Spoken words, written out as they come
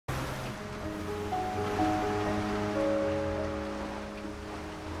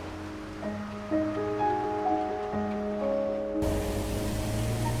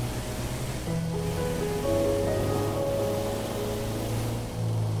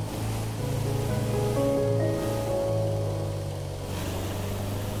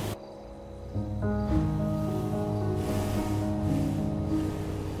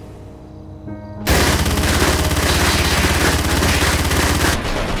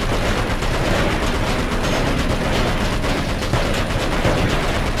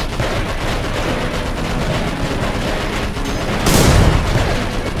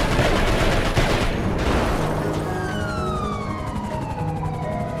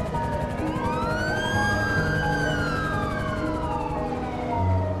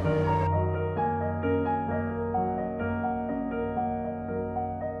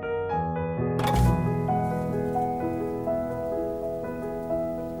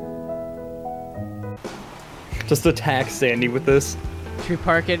Just attack Sandy with this. Should we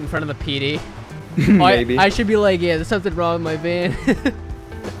park it in front of the PD? Maybe. I should be like, yeah, there's something wrong with my van. I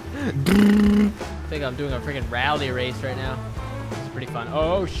think I'm doing a freaking rally race right now. It's pretty fun.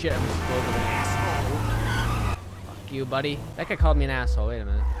 Oh shit, I'm just over an asshole. Fuck you, buddy. That guy called me an asshole. Wait a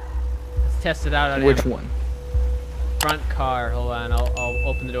minute. Let's test it out on Which him. one? Front car. Hold on. I'll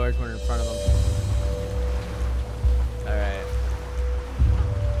open the doors when we're in front of him. Alright.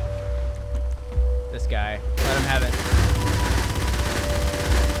 This guy. Let him have it.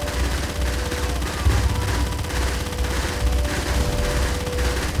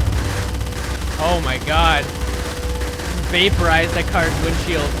 Oh my god. Vaporized that car's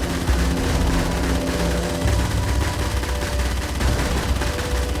windshield.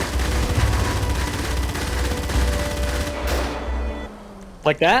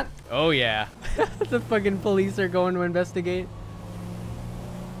 Like that? Oh yeah. The fucking police are going to investigate.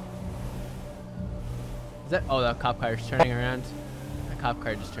 Is that? Oh, that cop car is turning around. That cop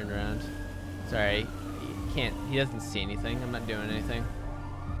car just turned around. Sorry. He can't. He doesn't see anything. I'm not doing anything.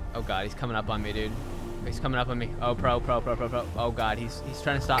 Oh god, he's coming up on me, dude. He's coming up on me. Oh, pro. Oh god, he's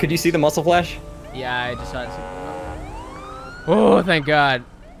trying to stop me. Could you see the muzzle flash? Yeah, I just saw it. Oh, thank god.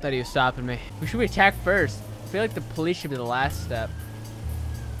 Thought he was stopping me. Who should we attack first? I feel like the police should be the last step.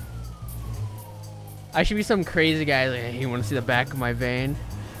 I should be some crazy guy like, hey, you want to see the back of my van?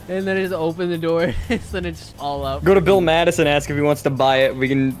 And then I just open the door, and then it's just all out. Go to Bill Madison, ask if he wants to buy it. We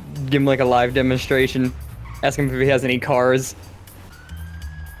can give him like a live demonstration. Ask him if he has any cars.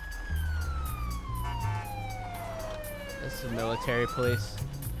 This is military police.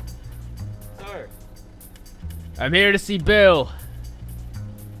 Sir. I'm here to see Bill.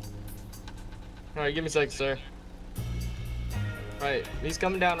 Alright, give me a sec, sir. Right, he's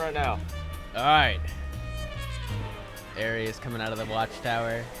coming down right now. Alright. Area's coming out of the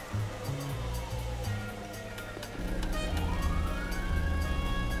watchtower.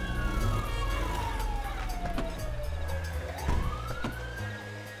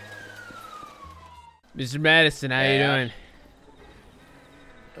 Mr. Madison, how you doing?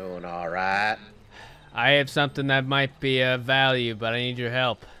 Doing all right. I have something that might be of value, but I need your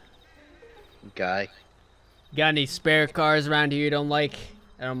help. Okay. Got any spare cars around here you don't like?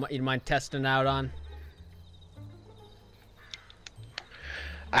 You don't mind testing out on?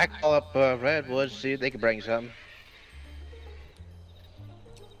 I call up Redwood, see if they can bring something.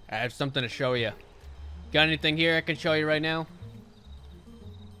 I have something to show you. Got anything here I can show you right now?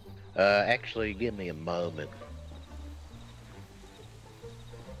 Actually, give me a moment.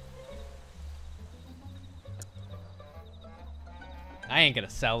 I ain't gonna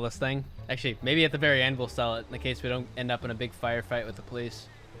sell this thing. Actually, maybe at the very end we'll sell it in the case we don't end up in a big firefight with the police.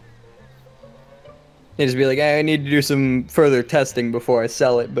 They just be like, hey, I need to do some further testing before I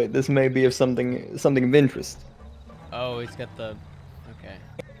sell it, but this may be of something of interest. Oh, he's got the... Okay.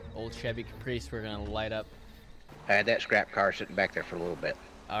 Old Chevy Caprice we're gonna light up. I had that scrap car sitting back there for a little bit.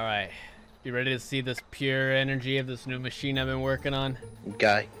 Alright. You ready to see this pure energy of this new machine I've been working on?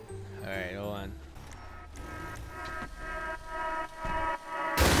 Okay. Alright, hold on.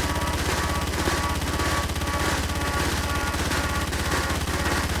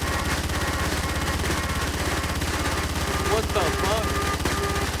 What the fuck?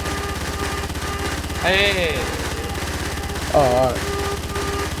 Hey! Oh,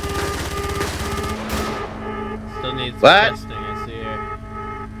 Still needs some What? testing, I see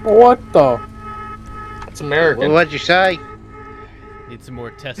here. what the? It's American. Well, what'd you say? Need some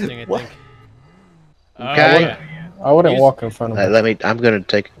more testing, I What? think. Okay. Oh, yeah. I wouldn't Use- walk in front of him. Let me. I'm gonna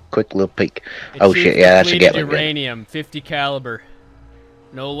take a quick little peek. It Oh shoots shit! Yeah, that's a depleted Gatling gun. uranium, 50 caliber.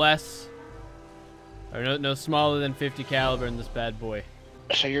 No less. Or no smaller than 50 caliber in this bad boy.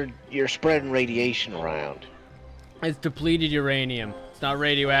 So you're spreading radiation around. It's depleted uranium. It's not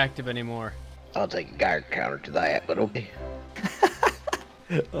radioactive anymore. I'll take a Geiger counter to that, but okay.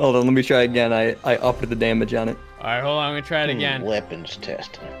 Hold on, let me try again. I upped the damage on it. Alright, hold on, I'm gonna try it again. Weapons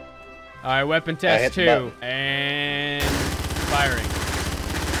testing. Alright, weapon hit test the 2. button. And firing.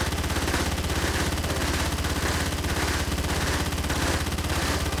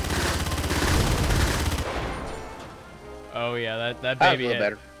 Oh yeah, that That's a baby little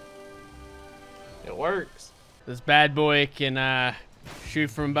hit. better. It works. This bad boy can shoot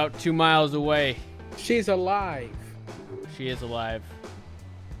from about 2 miles away. She's alive. She is alive.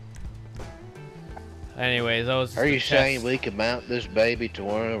 Anyways, that was Are you the saying test. we could mount this baby to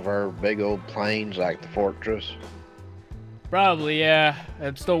one of our big old planes like the Fortress? Probably, yeah.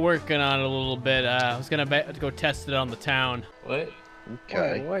 I'm still working on it a little bit. I was gonna go test it on the town. What?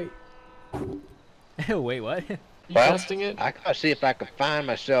 Okay. Wait. Wait, what? You Well, testing it? I gotta see if I can find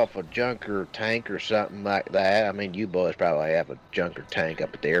myself a junker tank or something like that. I mean, you boys probably have a junker tank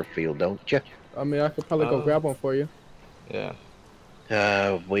up at the airfield, don't you? I mean, I could probably go grab one for you. Yeah.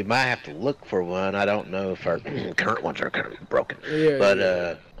 We might have to look for one. I don't know if our current ones are kind of broken. Yeah, But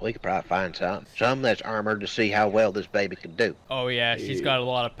yeah. we could probably find some that's armored to see how well this baby can do. Oh yeah, she's got a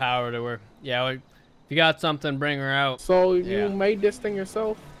lot of power to her. Yeah, if you got something, bring her out. So Yeah. you made this thing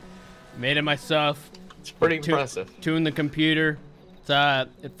yourself? Made it myself. It's pretty impressive. Tuned the computer.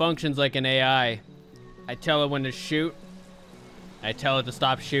 It functions like an AI. I tell it when to shoot. I tell it to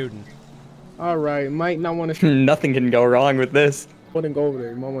stop shooting. All right, might not want to Nothing can go wrong with this. wouldn't go over there.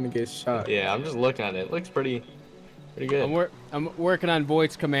 You might want to get shot. Yeah, I'm just looking at it. It looks pretty good. I'm working on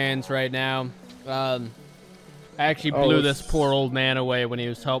voice commands right now. I actually blew this poor old man away when he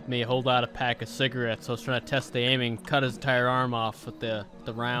was helping me hold out a pack of cigarettes. I was trying to test the aiming, cut his entire arm off with the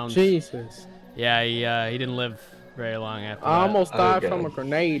rounds. Jesus. Yeah, he didn't live very long after I that. almost died Okay. from a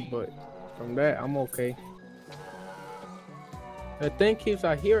grenade, but from that, I'm okay. The thing keeps,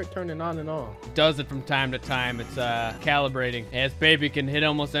 I hear it turning on and off. Does it from time to time. It's calibrating. And its baby can hit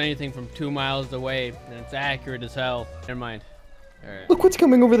almost anything from 2 miles away, and it's accurate as hell. Never mind. All right. Look what's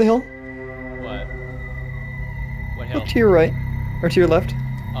coming over the hill. What? What hill? Look to your right. Or to your left.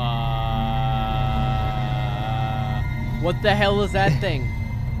 What the hell is that thing?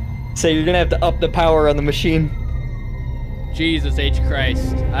 So you're gonna have to up the power on the machine. Jesus H.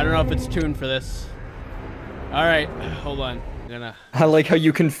 Christ. I don't know if it's tuned for this. All right, hold on. I like how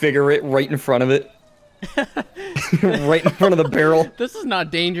you configure it right in front of it. Right in front of the barrel. This is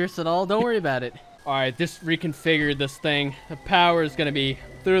not dangerous at all. Don't worry about it. All right, just reconfigured this thing. The power is gonna be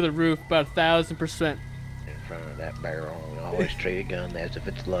through the roof, about 1,000%. In front of that barrel, and always treat a gun as if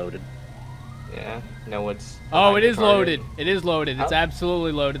it's loaded. Yeah. No, it's. Oh, it is target. loaded. It is loaded. It's Oh.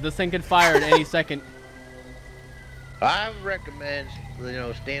 absolutely loaded. This thing can fire at any second. I recommend,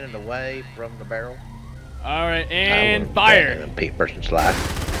 standing away from the barrel. All right, I and wouldn't fire. bet on a person's life.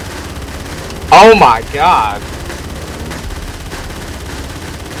 Oh my God.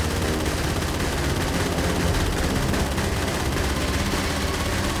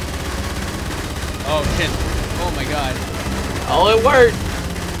 Oh shit. Oh my god. Oh, it worked.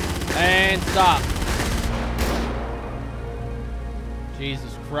 And stop.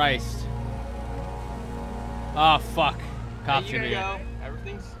 Jesus Christ. Oh fuck. Cops There gonna you get. go.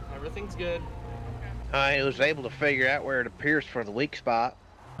 Everything's good. I was able to figure out where it appears for the weak spot.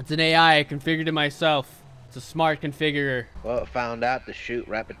 It's an AI. I configured it myself. It's a smart configurer. Well, it found out to shoot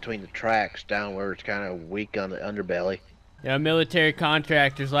right between the tracks down where it's kind of weak on the underbelly. You know, military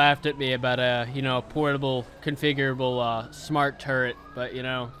contractors laughed at me about a portable, configurable, smart turret. But,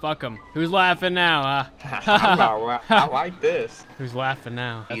 fuck them. Who's laughing now, I like this. Who's laughing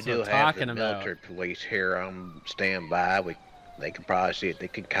now? That's You do what I'm have talking the about. military police here on standby. They can probably see if they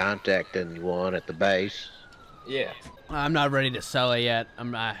can contact anyone at the base. Yeah. I'm not ready to sell it yet.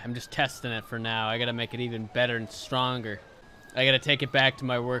 I'm just testing it for now. I gotta make it even better and stronger. I gotta take it back to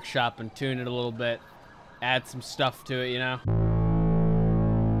my workshop and tune it a little bit. Add some stuff to it,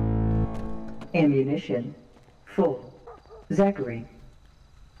 Ammunition full. Zachary,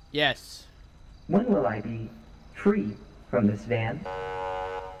 Yes. when will I be free from this van?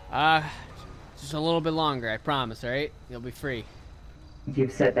 Just a little bit longer, I promise, alright? You'll be free.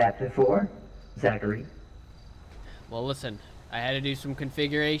 You've said that before, Zachary. Well, listen, I had to do some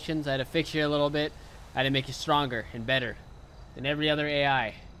configurations. I had to fix you a little bit. I had to make you stronger and better than every other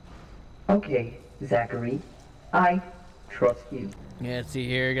AI. Okay, Zachary. I trust you. Yeah, let's see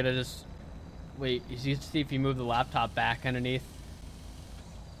here. Gotta just wait. You see if you move the laptop back underneath.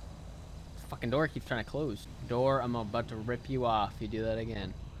 This fucking door keeps trying to close. Door, I'm about to rip you off. You do that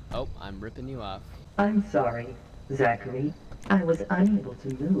again. Oh, I'm ripping you off. I'm sorry, Zachary. I was unable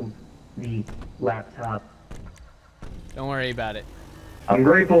to move the laptop. Don't worry about it. I'm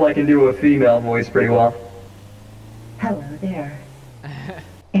grateful I can do a female voice pretty well. Hello there.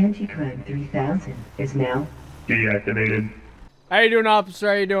 Anti-Crime 3000 is now. Deactivated. How you doing, officer?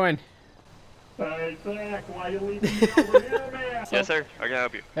 How you doing? Hey, Zach, why you leaving me over here, man? Yes, sir. I can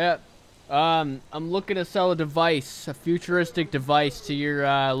help you. Yeah. I'm looking to sell a device, a futuristic device to your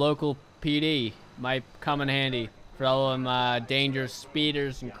local PD. Might come in handy for all them dangerous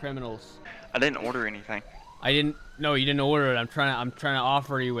speeders and criminals. I didn't order anything. No, you didn't order it. I'm trying to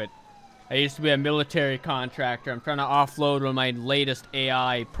offer you it. I used to be a military contractor. I'm trying to offload one of my latest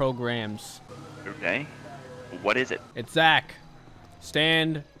AI programs. Okay. What is it? It's Zach.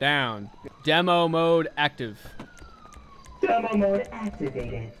 Stand down. Demo mode active. Demo mode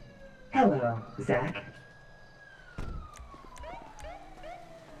activated. Hello, Zach.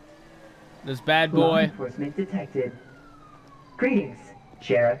 This bad Law boy. enforcement detected. Greetings,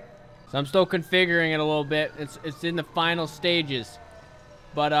 Sheriff. So I'm still configuring it a little bit. It's in the final stages,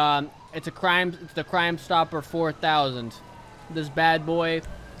 but it's the Crime Stopper 4000. This bad boy,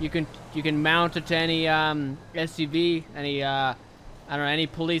 you can mount it to any SUV, any I don't know, any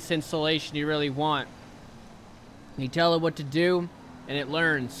police installation you really want. You tell it what to do, and it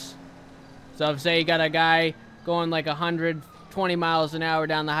learns. So if say you got a guy going like 120 miles an hour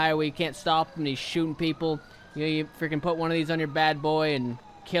down the highway, you can't stop him, and he's shooting people. You freaking put one of these on your bad boy and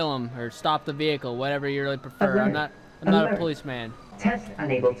kill him or stop the vehicle, whatever you really prefer. I'm not a policeman. Test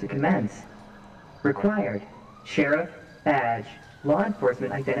unable to commence. Required. Sheriff badge. Law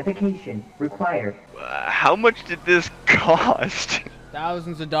enforcement identification required. How much did this cost?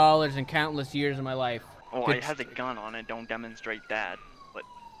 Thousands of dollars and countless years of my life. Oh, it has a gun on it. Don't demonstrate that. But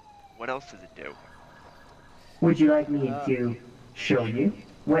what else does it do? Would you like me to show you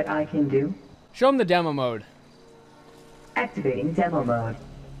what I can do? Show him the demo mode. Activating demo mode.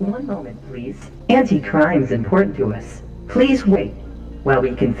 One moment, please. Anti-crime is important to us. Please wait while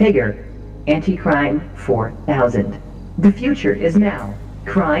we configure Anti-Crime 4000. The future is now.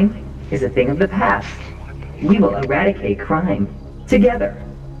 Crime is a thing of the past. We will eradicate crime together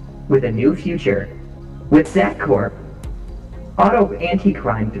with a new future. With ZatCorp, Auto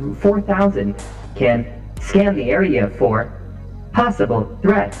Anti-Crime 4000 can scan the area for possible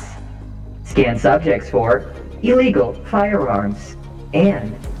threats, scan subjects for illegal firearms,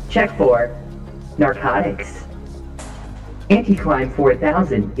 and check for narcotics. Anti-Crime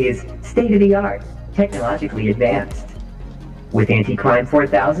 4000 is state-of-the-art, technologically advanced. With Anti-Crime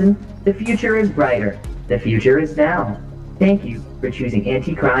 4000, the future is brighter. The future is now. Thank you for choosing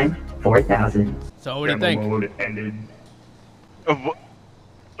Anti-Crime 4000. So what do you think? Mode ended.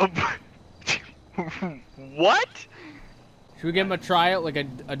 What? Should we give him a tryout, like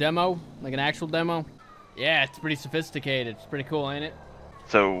a demo, like an actual demo? Yeah, it's pretty sophisticated. It's pretty cool, ain't it?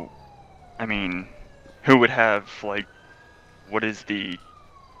 So, I mean, who would have, like,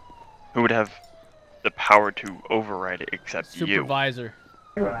 who would have the power to override it except you? Supervisor.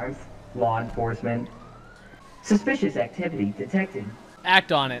 Firearms, law enforcement. Suspicious activity detected.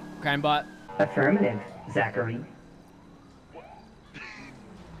 Act on it, CrimeBot. Affirmative, Zachary.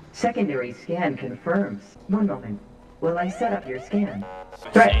 Secondary scan confirms. One moment. Will I set up your scan?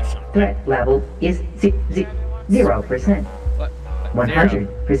 Threat level is 0%. What?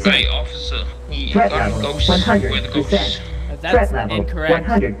 100%. Hey, officer. Threat level 100%. That's Threat level incorrect.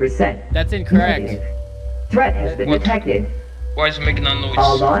 100%. That's incorrect. Negative. Threat has been What? detected. Why is it making that noise?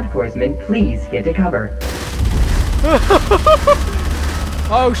 All law enforcement, please get to cover.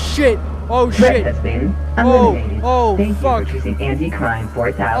 Oh shit! Oh Threat shit! has been eliminated. Oh, Thank fuck. you for choosing Anti-Crime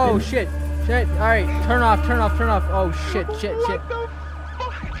 4000. Oh shit! Shit! All right, turn off! Oh shit!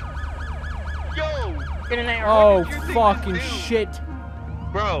 Yo! Get in there. Oh fucking shit!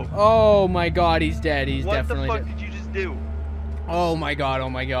 Bro, Oh my god, he's dead. He's what the definitely fuck dead. did you just do? Oh my god! You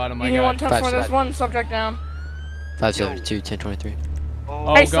need one touch for this one subject down. 572 1023.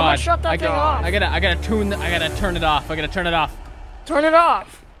 Oh, Hey, god! someone shut that thing off. I gotta turn it off. Turn it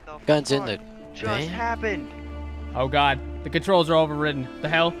off. the Guns in fuck the just van? happened? Oh god, the controls are overridden. The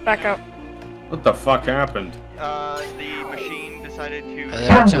hell? Back up. What the fuck happened? The machine decided to.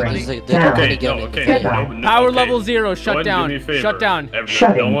 Powering down. Okay, no, okay. No, Power okay. level 0. Go Shut ahead and down. do me a favor. Shut down.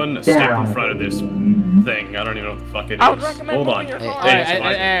 Shutting no one step down. in front of this thing. I don't even know what the fuck it is. I would recommend Hold on. moving your Hey, car. hey, Hey, it's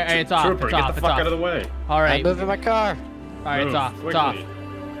fine. hey, it's off, Trooper, it's get off, the it's fuck off. out of the way. All right. I'm moving my car. All right, it's Move off. It's off. quickly.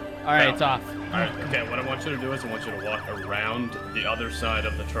 All right, it's off. Alright, okay, what I want you to do is I want you to walk around the other side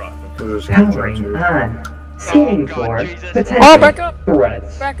of the truck. Powering on. Scanning God, for Jesus. potential Oh, back up.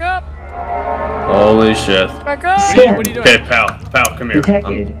 threats. Back up. Holy shit. Back up. Scan What are you doing? Okay, pal, come here.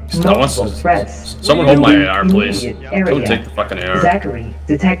 detected. I want Multiple threats. someone hold my AR, please. Immediate Don't area. take the fucking AR. Zachary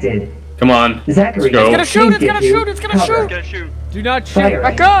detected. Come on. Zachary. Let's go. It's gonna shoot. please It's gonna get to shoot. It's gonna cover. shoot. Gonna shoot. Do not shoot. Firing.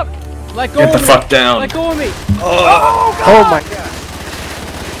 Back up. Let go Get the of me. fuck down. Let go of me. Oh my god.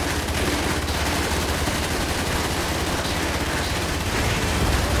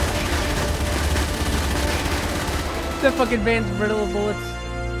 The fucking van's brittle of bullets.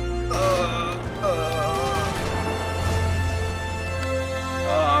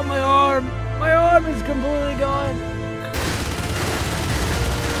 Oh, my arm. My arm is completely gone.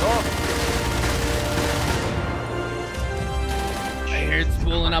 I hear it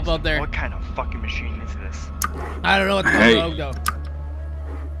spooling up out there. What kind of fucking machine is this? I don't know what the Hey. logo.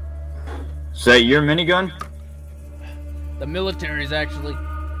 Is that your minigun? The military's actually.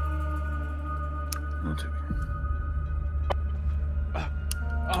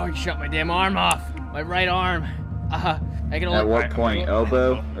 Oh, you shot my damn arm off. My right arm. I can only. At what point?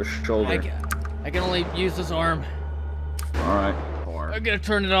 Elbow or shoulder? I can only use this arm. Alright. I'm gonna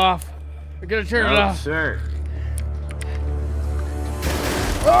turn it off. I'm gonna turn it off. Sir.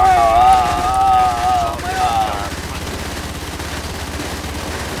 Oh, my arm!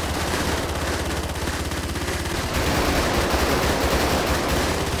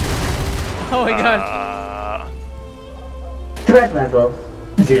 Oh my god. Threat level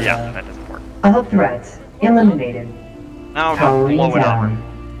 0. Yeah, that doesn't work. All threats eliminated. Now Powering blow it up. down.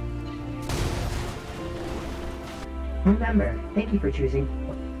 Remember, thank you for choosing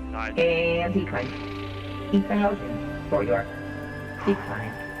Anti-Crime 8000 for your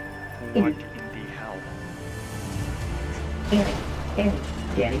decline. What in the hell?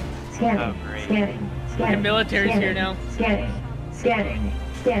 Scanning, scanning, The military's here now. Scanning.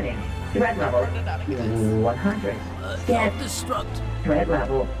 Threat level 100. Self-destruct. Threat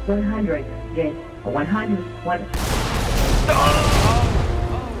level 100. Get 100.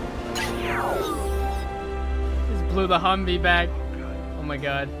 Just blew the Humvee back. Oh my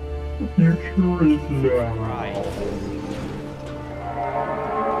god. Your cure is now.